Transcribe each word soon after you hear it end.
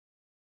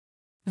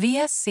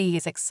VSC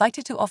is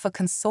excited to offer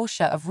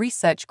consortia of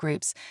research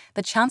groups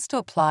the chance to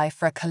apply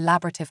for a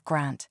collaborative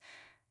grant.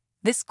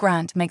 This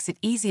grant makes it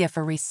easier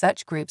for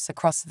research groups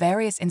across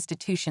various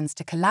institutions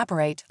to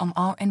collaborate on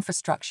our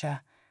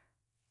infrastructure.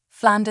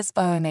 Flanders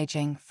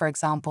BioImaging, for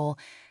example,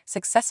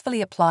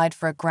 successfully applied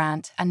for a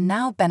grant and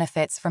now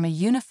benefits from a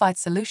unified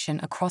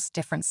solution across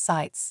different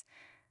sites.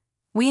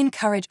 We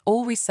encourage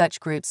all research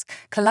groups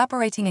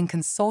collaborating in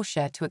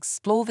consortia to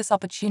explore this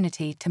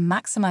opportunity to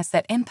maximize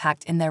their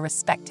impact in their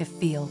respective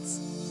fields.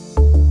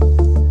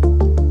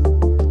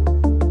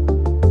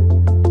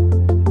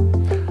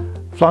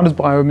 Flanders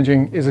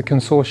BioImaging is a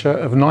consortia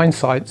of 9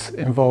 sites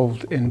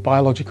involved in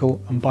biological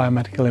and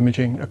biomedical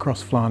imaging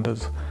across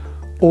Flanders.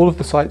 All of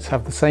the sites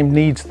have the same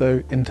needs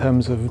though in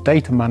terms of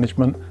data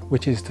management,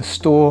 which is to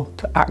store,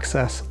 to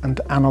access and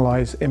to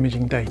analyse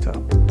imaging data.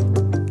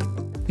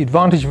 The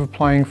advantage of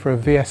applying for a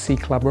VSC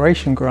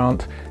collaboration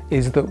grant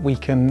is that we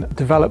can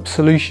develop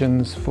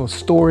solutions for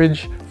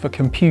storage, for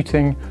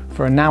computing,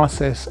 for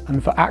analysis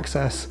and for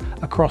access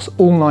across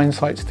all 9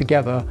 sites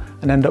together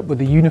and end up with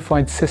a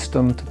unified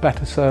system to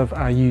better serve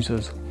our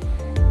users.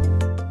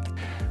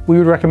 We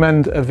would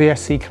recommend a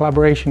VSC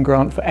collaboration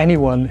grant for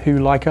anyone who,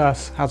 like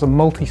us, has a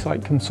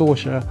multi-site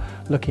consortia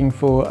looking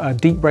for a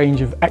deep range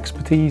of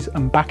expertise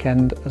and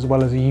back-end as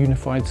well as a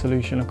unified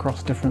solution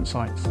across different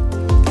sites.